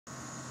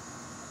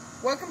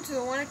Welcome to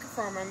the 1 acre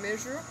farm. I'm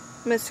Israel.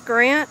 Miss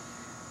Grant.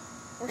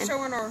 We're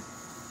showing our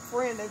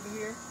friend over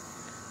here.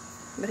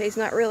 But he's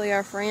not really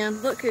our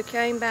friend. Look who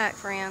came back,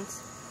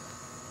 friends.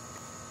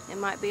 It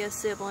might be a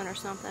sibling or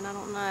something, I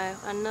don't know.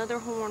 Another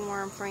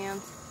hornworm,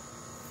 friends.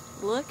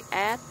 Look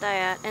at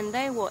that. And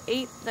they will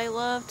eat, they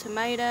love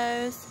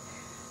tomatoes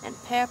and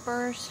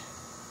peppers.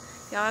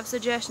 Y'all have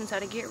suggestions how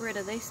to get rid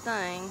of these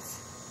things,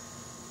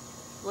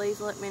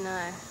 please let me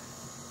know.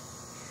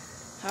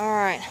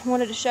 Alright,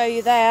 wanted to show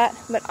you that.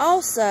 But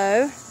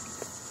also,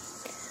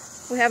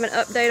 we have an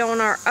update on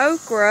our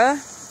okra.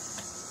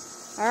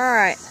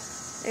 Alright,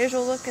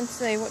 Israel, look and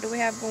see. What do we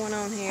have going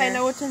on here? Pay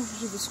no attention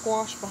to the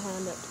squash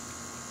behind it.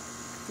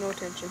 No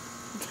attention.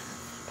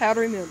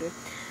 Powdery mildew.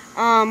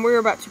 We're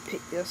about to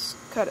pick this.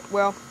 Cut it.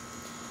 Well,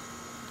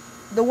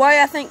 the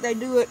way I think they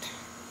do it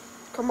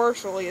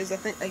commercially is I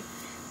think they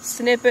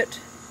snip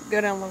it.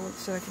 Go down low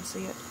so I can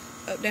see it.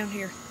 Up down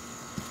here.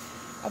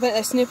 I think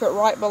they snip it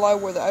right below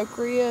where the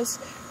okra is.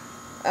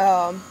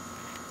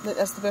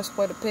 That's the best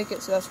way to pick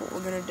it, so that's what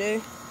we're going to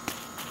do.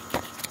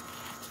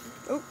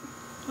 Oh.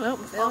 Well,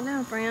 it fell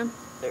down, friend.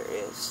 There it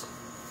is.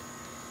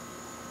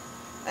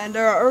 And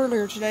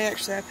earlier today,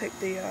 actually, I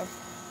picked the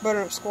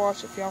butternut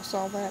squash. If y'all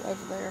saw that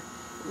over there,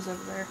 it was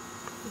over there.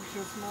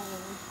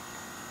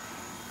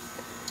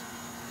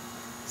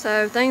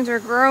 So things are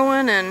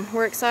growing, and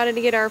we're excited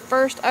to get our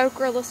first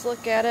okra. Let's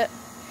look at it.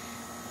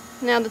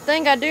 Now, the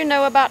thing I do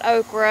know about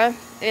okra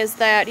is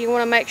that you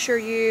want to make sure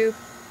you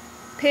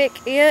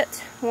pick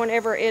it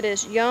whenever it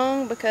is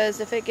young,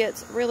 because if it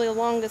gets really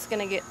long, it's going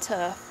to get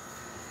tough.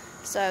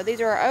 So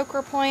these are our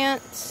okra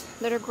plants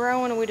that are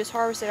growing, and we just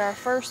harvested our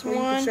first one.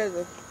 You can show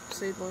the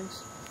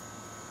seedlings.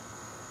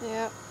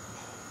 Yep.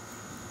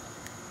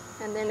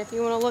 And then if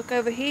you want to look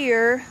over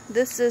here,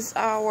 this is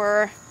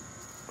our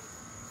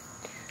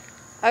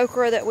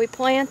okra that we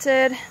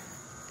planted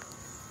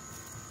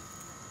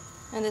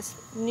in this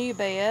new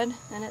bed,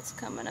 and it's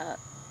coming up.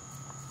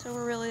 So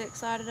we're really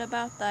excited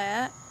about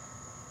that.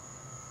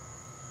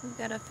 We've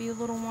got a few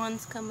little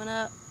ones coming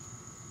up.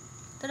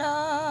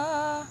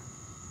 Ta-da!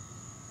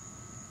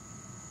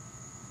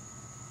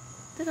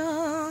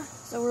 Ta-da!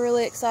 So we're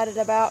really excited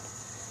about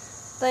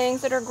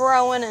things that are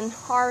growing and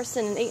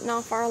harvesting and eating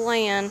off our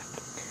land.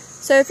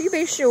 So if you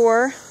be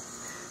sure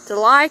to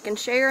like and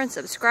share and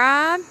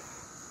subscribe,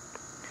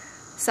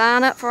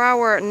 sign up for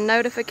our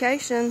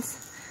notifications.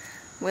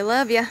 We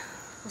love you.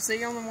 We'll see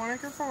you on the 1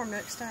 acre farm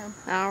next time.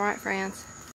 All right, friends.